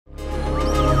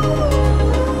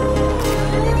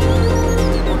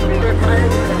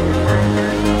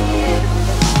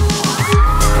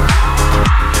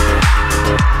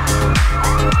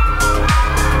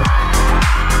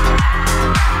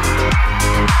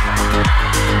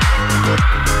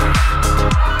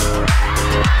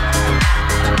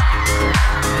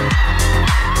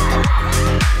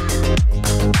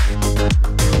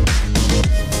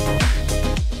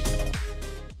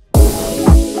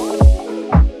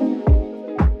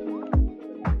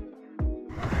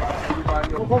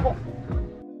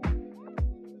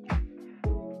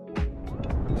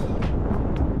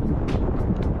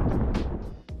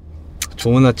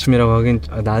좋은 아침이라고 하긴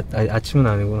아침은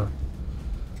아니구나.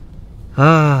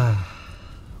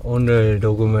 오늘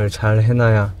녹음을 잘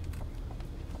해놔야.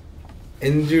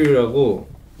 앤드류라고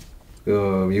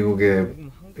그 미국의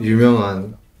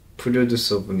유명한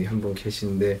프로듀서 분이 한 분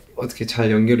계신데 어떻게 잘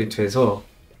연결이 돼서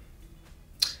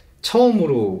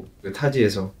처음으로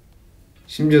타지에서,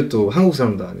 심지어 또 한국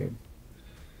사람도 아니고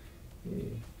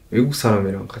외국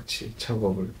사람이랑 같이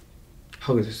작업을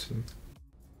하게 됐습니다.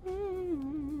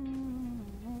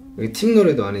 팀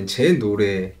노래도 아닌 제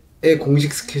노래의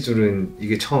공식 스케줄은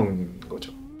이게 처음인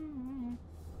거죠.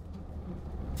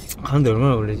 가는데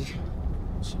얼마나 걸리지?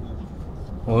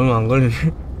 얼마 안 걸리네.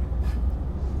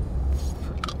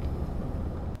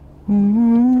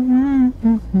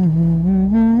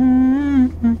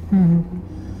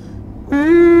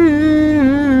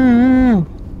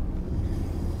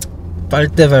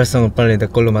 빨대 발성을 빨리 내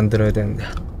걸로 만들어야 되는데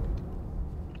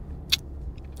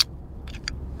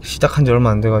시작한 지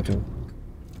얼마 안 돼가지고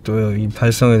또 이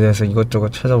발성에 대해서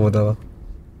이것저것 찾아보다가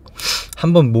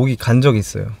한번 목이 간 적이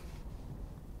있어요.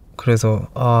 그래서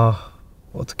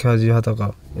어떻게 하지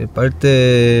하다가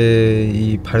빨대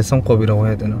이 발성법이라고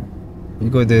해야 되나,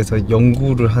 이거에 대해서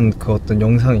연구를 한 그 어떤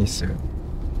영상이 있어요.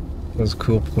 그래서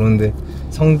그거 보는데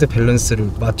성대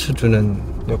밸런스를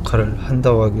맞춰주는 역할을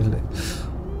한다고 하길래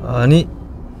아니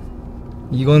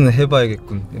이거는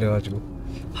해봐야겠군 이래가지고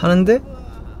하는데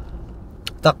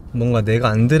딱 뭔가 내가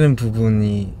안 되는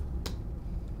부분이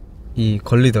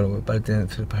걸리더라고요. 빨대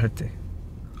할 때.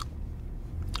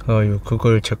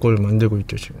 그걸 제 걸 만들고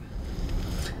있죠 지금.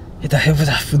 이따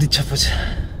해보자. 부딪혀보자.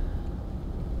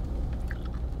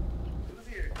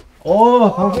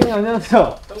 방송님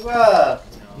안녕하세요. 정과.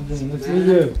 지금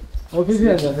피디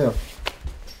안녕하세요.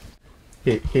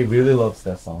 He really loves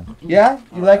that song. Yeah?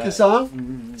 You like the song?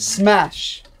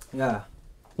 Smash. 야.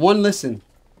 One listen.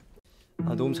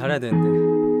 녹음 잘해야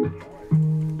되는데.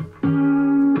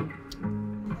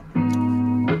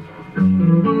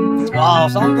 와,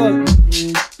 사운드.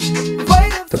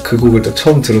 그 곡을 딱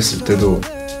처음 들었을 때도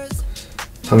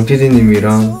방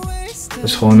PD님이랑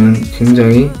저는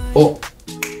굉장히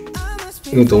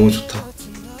이거 너무 좋다.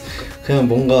 그냥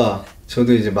뭔가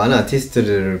저도 이제 많은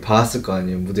아티스트를 봤을 거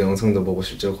아니에요. 무대 영상도 보고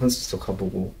실제로 콘서트도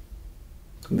가보고.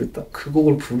 근데 딱 그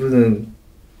곡을 부르는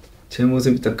제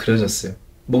모습이 딱 그려졌어요.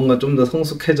 뭔가 좀 더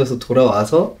성숙해져서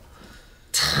돌아와서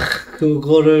탁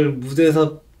그거를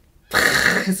무대에서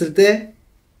탁 했을 때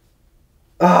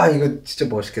이거 진짜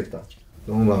멋있겠다.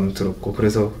 너무 마음에 들었고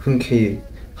그래서 흔쾌히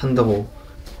한다고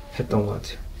했던 것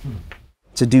같아요.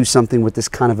 To do something with this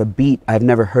kind of a beat, I've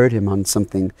never heard him on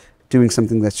something, doing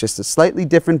something that's just a slightly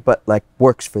different but like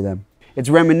works for them. It's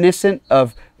reminiscent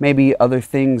of maybe other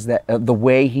things that the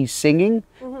way he's singing,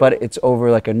 but it's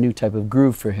over like a new type of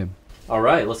groove for him. All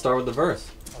right, let's start with the verse.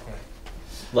 Okay.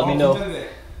 Let me know.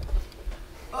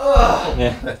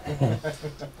 Yeah.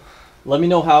 Let me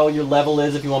know how your level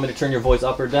is, if you want me to turn your voice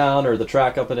up or down or the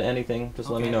track up into anything.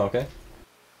 Just let me know, okay?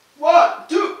 1,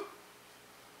 2.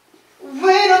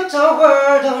 Weight of the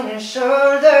world on your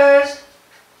shoulders.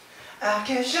 I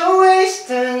catch your waist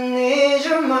and need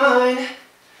your mind.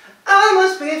 I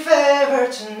must be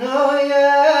favored to know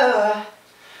ya.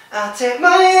 I take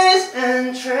my ears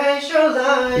and trace your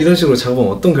lines. 이런 식으로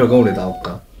작업하면 어떤 결과물이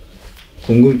나올까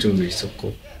궁금증도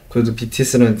있었고, 그래도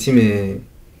BTS라는 팀의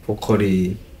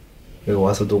보컬이 여기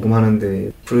와서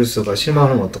녹음하는데 프로듀서가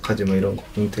실망하면 어떡하지 뭐 이런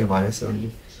고민 되게 많이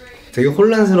했었는데 되게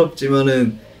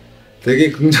혼란스럽지만은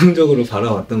되게 긍정적으로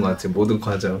바라왔던 것 같아요. 모든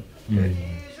과정.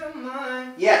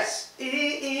 Yes.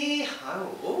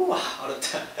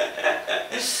 어렵다.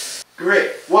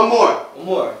 Great. One more.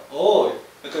 One more.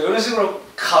 약간 이런 식으로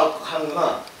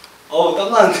가는구나.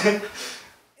 깜깜한데?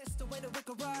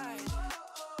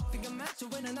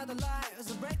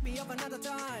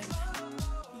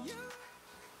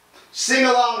 Sing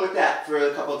along with that for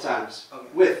a couple of times. Okay.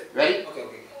 With. Ready? Okay.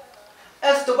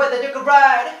 It's the way that you could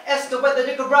ride. It's the way that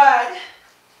you could ride.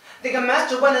 Think I'm meant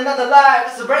to win another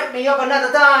life. So break me up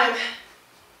another dime.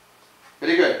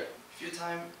 Pretty good. Few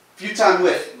time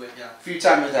with. Yeah. Few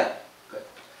time with that. Good.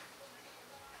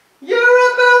 You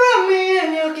wrap around me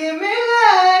and you give me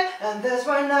life. And that's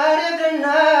why night after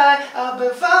night I've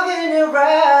been fucking you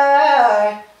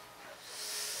right.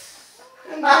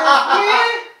 And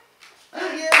you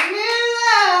give me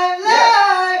life.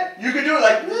 Yeah. You can do it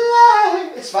like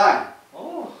life. It's fine.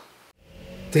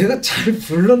 내가 잘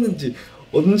불렀는지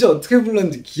언제 어떻게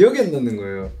불렀는지 기억이 안 나는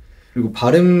거예요. 그리고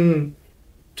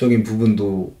발음적인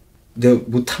부분도 내가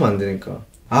못하면 안 되니까.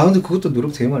 근데 그것도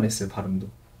노력 되게 많이 했어요. 발음도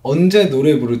언제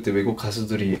노래 부를 때 외국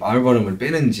가수들이 R 발음을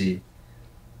빼는지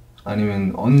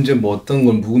아니면 언제 뭐 어떤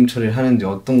걸 묵음 처리를 하는지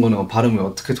어떤 거는 발음을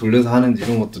어떻게 돌려서 하는지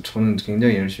이런 것도 저는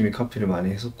굉장히 열심히 카피를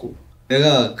많이 했었고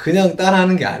내가 그냥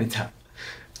따라하는 게 아니다.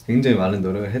 굉장히 많은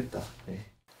노력을 했다. 네.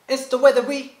 It's the way that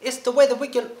we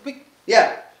can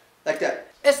yeah, like that.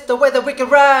 It's the way that we can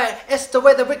ride. It's the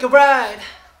way that we can ride.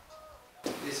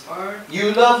 This hard.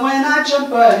 You love when I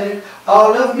jump right in.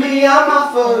 All of me, I'm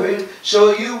all for it.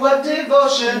 Show you what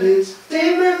devotion is.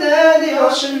 Deeper than the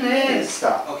ocean is.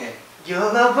 Stop. Okay. You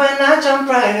love when I jump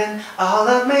right in. All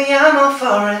of me, I'm all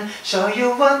for it. Show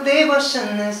you what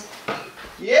devotion is.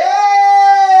 Yeah!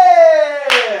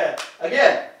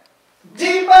 Again.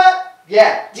 Deeper.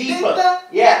 Yeah. Deeper.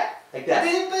 Yeah. Like that.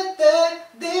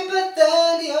 Deeper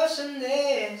than the ocean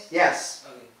is. Yes.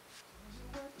 Okay.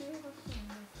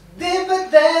 Deeper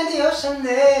than the ocean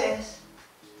is.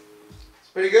 It's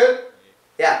pretty good?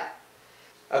 Yeah.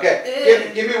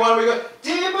 Okay. Give me one we go.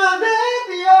 Deeper than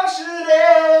the ocean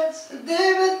is.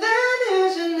 Deeper than the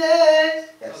ocean is.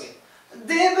 Yes. Okay.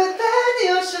 Deeper than the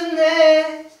ocean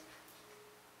is.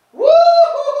 Woo!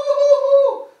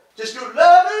 Just do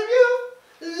loving you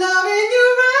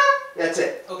right. That's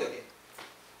it. Okay.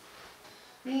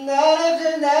 Night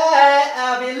after night,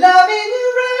 I'll be loving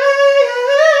you right.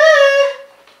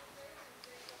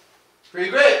 Pretty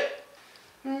great.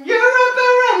 You're up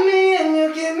around me and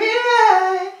you get me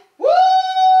right. Woo!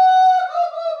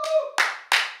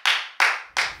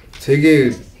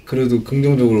 되게 그래도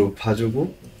긍정적으로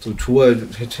봐주고 또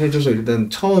좋아해줘서 일단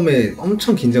처음에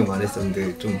엄청 긴장 많이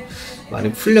했었는데 좀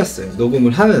많이 풀렸어요.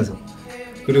 녹음을 하면서.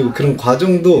 그리고 그런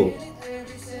과정도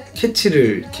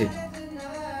캐치를 이렇게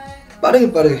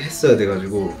빠르게 했어야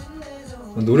돼가지고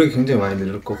노래 굉장히 많이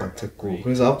늘을 것 같았고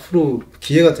그래서 앞으로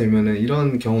기회가 되면은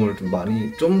이런 경험을 좀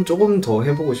많이 조금 더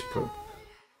해보고 싶어요.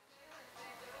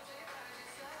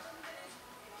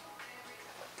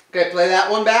 Okay, play that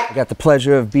one back. I got the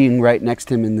pleasure of being right next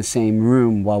to him in the same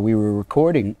room while we were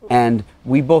recording, and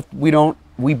we both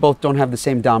don't have the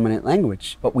same dominant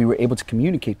language, but we were able to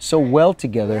communicate so well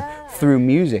together through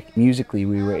music. Musically,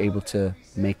 we were able to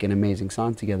make an amazing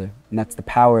song together, and that's the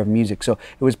power of music. So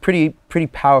it was pretty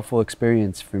powerful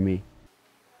experience for me.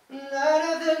 Night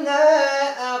after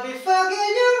night, I'll be fucking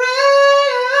you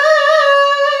right.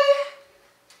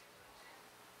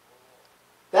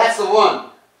 That's the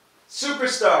one.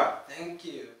 Superstar. Thank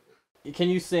you. Can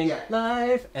you sing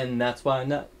live? And that's why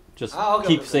not. Just okay,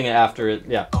 keep okay. singing after it.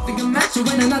 Yeah. Think I met you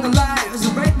in another life,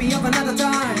 so break me up another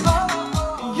time.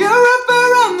 You're up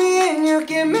around me and you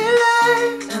give me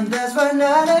life, and that's why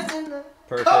night after night.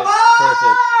 Perfect.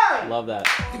 Perfect. Love that.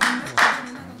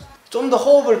 좀 더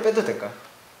호흡을 빼도 될까요?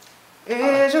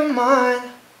 Is your mind?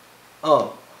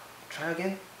 Try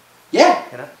again. Yeah.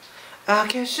 Can I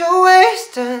guess you're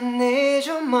wasted. Need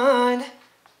your mind.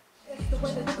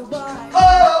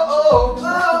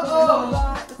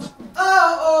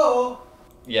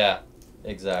 Yeah,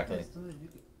 exactly.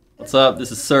 What's up?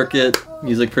 This is Circuit,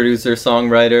 music producer,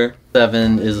 songwriter.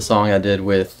 7 is a song I did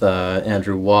with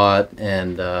Andrew Watt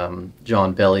and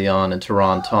John Bellion and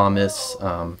Teron Thomas.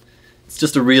 It's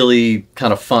just a really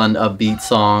kind of fun, upbeat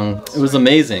song. It was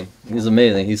amazing. He was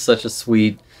amazing. He's such a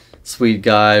sweet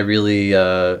guy. Really,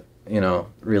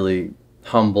 really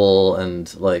humble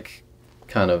and like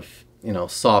kind of,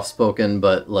 soft-spoken,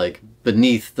 but like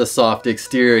beneath the soft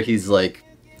exterior, he's like,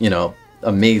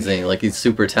 amazing. Like he's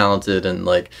super talented and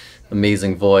like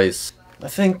amazing voice. I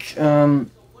think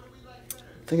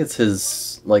it's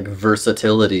his like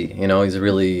versatility.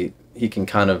 He can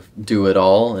kind of do it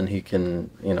all, and he can,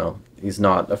 he's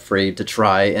not afraid to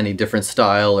try any different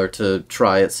style or to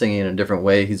try it singing in a different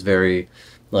way. He's very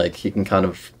like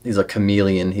he's a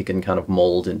chameleon. He can kind of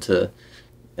mold into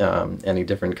any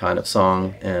different kind of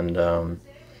song, and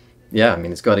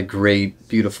he's got a great,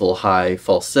 beautiful high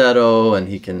falsetto, and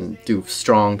he can do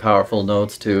strong, powerful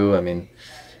notes too.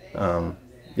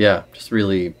 Just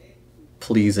really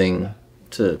pleasing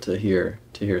to hear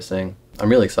sing. I'm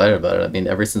really excited about it.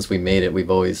 Ever since we made it, we've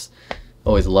always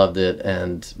loved it,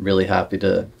 and really happy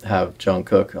to have Jung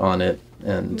Kook on it,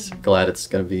 and glad it's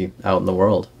gonna be out in the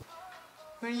world.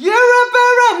 You're up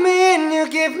around me and you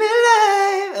give me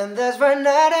life, and that's why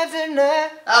night after night.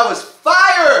 That was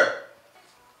fire!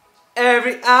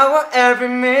 Every hour, every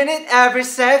minute, every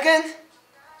second.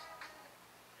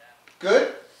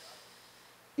 Good?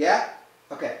 Yeah?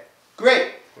 Okay.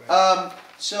 Great.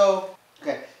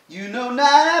 Okay.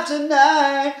 Night after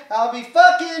night, I'll be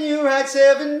fucking you right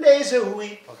 7 days a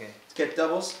week. Okay. Let's get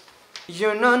doubles.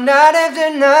 Night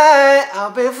after night, I'll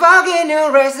be fucking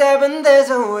you right 7 days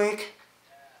a week.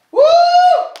 Woo!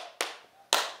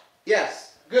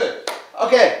 Yes. Good.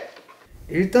 Okay.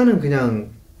 일단은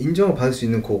그냥 인정을 받을 수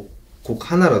있는 곡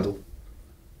하나라도.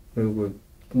 그리고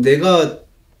내가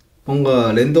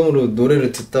뭔가 랜덤으로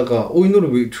노래를 듣다가 이 노래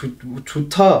왜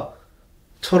좋다처럼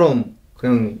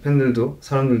그냥 팬들도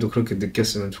사람들도 그렇게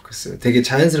느꼈으면 좋겠어요. 되게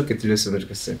자연스럽게 들렸으면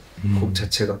좋겠어요. 곡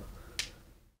자체가.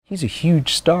 He's a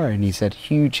huge star and he's had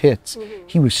huge hits.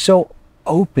 He was so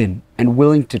open and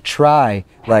willing to try.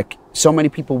 Like, so many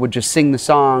people would just sing the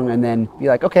song and then be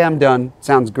like, okay, I'm done.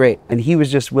 Sounds great. And he was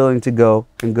just willing to go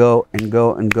and go and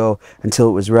go and go until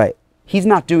it was right. He's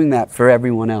not doing that for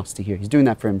everyone else to hear. He's doing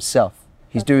that for himself.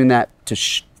 He's doing that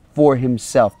for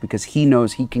himself because he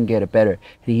knows he can get it better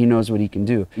and he knows what he can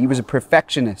do. He was a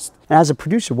perfectionist. And as a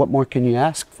producer, what more can you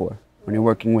ask for when you're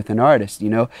working with an artist, you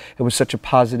know? It was such a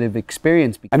positive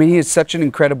experience. I mean, he has such an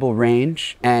incredible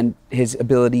range, and his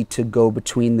ability to go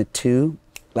between the two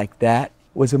like that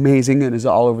was amazing and is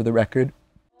all over the record.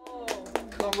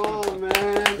 Come on,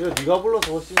 man. 네가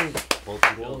불러서 훨씬 더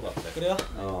들어오는 것 같아. 그래요?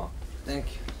 Thank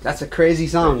you. That's a crazy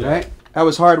song, right? That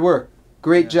was hard work.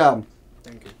 Great job.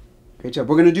 Thank you. Great job.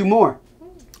 We're gonna do more.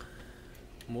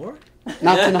 More?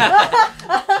 Not tonight.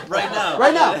 Right now.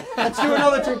 Right now. Let's do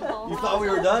another take. You thought we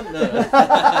were done? No.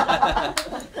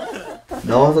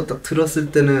 나와서 딱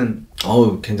들었을 때는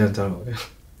괜찮더라고요.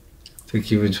 되게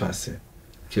기분 좋았어요.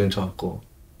 기분 좋았고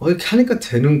이렇게 하니까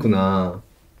되는구나.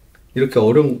 이렇게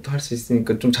어려운 것도 할 수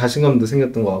있으니까 좀 자신감도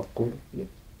생겼던 것 같고,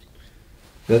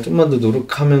 내가 좀만 더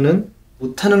노력하면은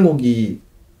못하는 곡이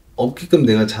없게끔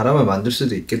내가 잘하면 만들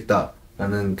수도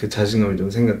있겠다라는 그 자신감이 좀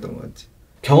생겼던 것 같아요.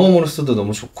 경험으로서도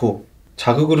너무 좋고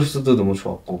자극으로서도 너무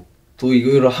좋았고, 또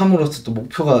이걸 함으로써 또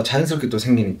목표가 자연스럽게 또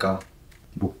생기니까.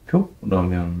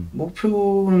 목표라면?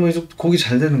 목표는 이제 곡이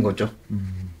잘 되는 거죠.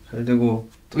 잘 되고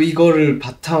또 이거를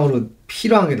바탕으로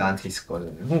필요한 게 나한테 있을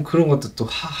거잖아요. 그럼 그런 것도 또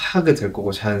하게 될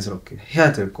거고 자연스럽게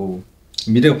해야 될 거고.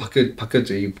 미래가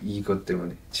바뀌었죠. 이것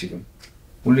때문에. 지금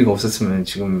올리가 없었으면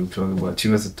지금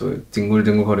집에서 또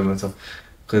뒹굴뒹굴 거리면서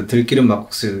그 들기름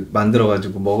막국수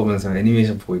만들어가지고 먹으면서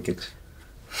애니메이션 보고 있겠지.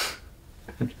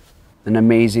 An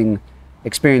amazing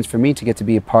experience for me to get to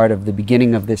be a part of the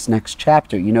beginning of this next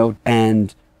chapter, you know,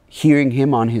 and hearing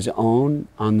him on his own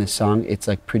on this song, it's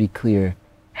like pretty clear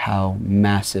how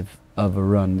massive of a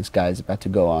run this guy is about to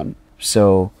go on.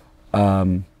 So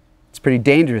it's pretty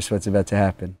dangerous what's about to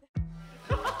happen.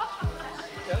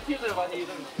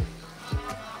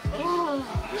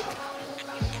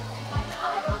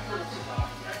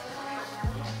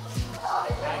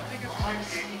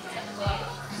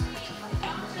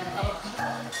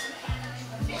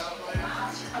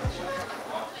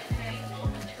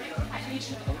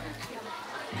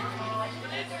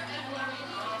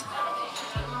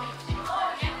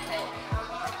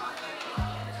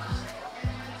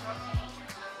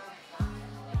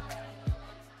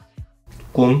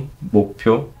 꿈,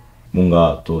 목표,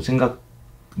 뭔가 또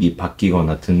생각이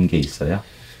바뀌거나 든 게 있어요?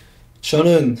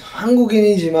 저는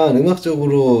한국인이지만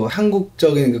음악적으로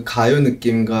한국적인 그 가요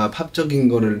느낌과 팝적인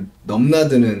거를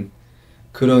넘나드는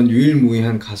그런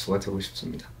유일무이한 가수가 되고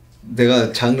싶습니다.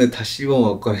 내가 장르 다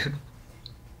씹어먹을 거예요.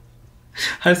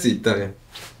 할 수 있다면.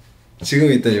 지금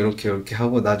일단 이렇게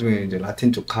하고 나중에 이제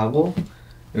라틴 쪽 가고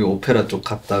여기 오페라 쪽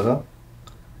갔다가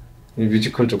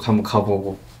뮤지컬 쪽 한번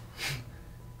가보고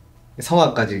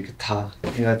성악까지 이렇게 다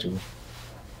해가지고.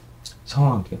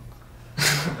 성악이요?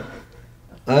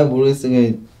 모르겠어요.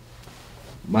 그냥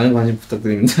많은 관심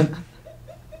부탁드립니다.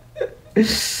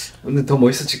 근데 더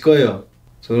멋있어질 거예요.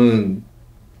 저는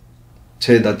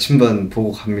제 나침반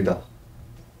보고 갑니다.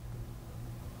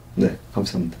 네,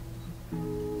 감사합니다.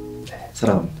 네,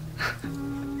 사랑합니다.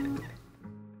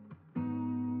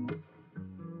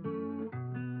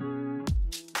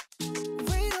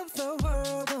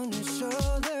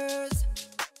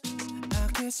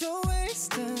 You're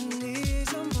wasting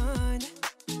ease of mind.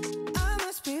 I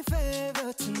must be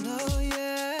favored to know,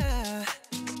 yeah.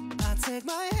 I take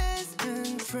my hands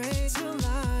and trace your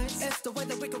lines. It's the way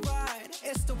that we could ride.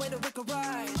 It's the way that we could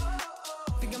ride.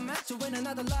 Think I'm meant to win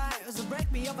another life, so break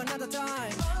me up another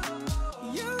time.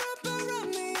 You wrap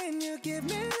around me and you give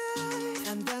me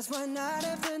life, and that's why night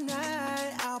after night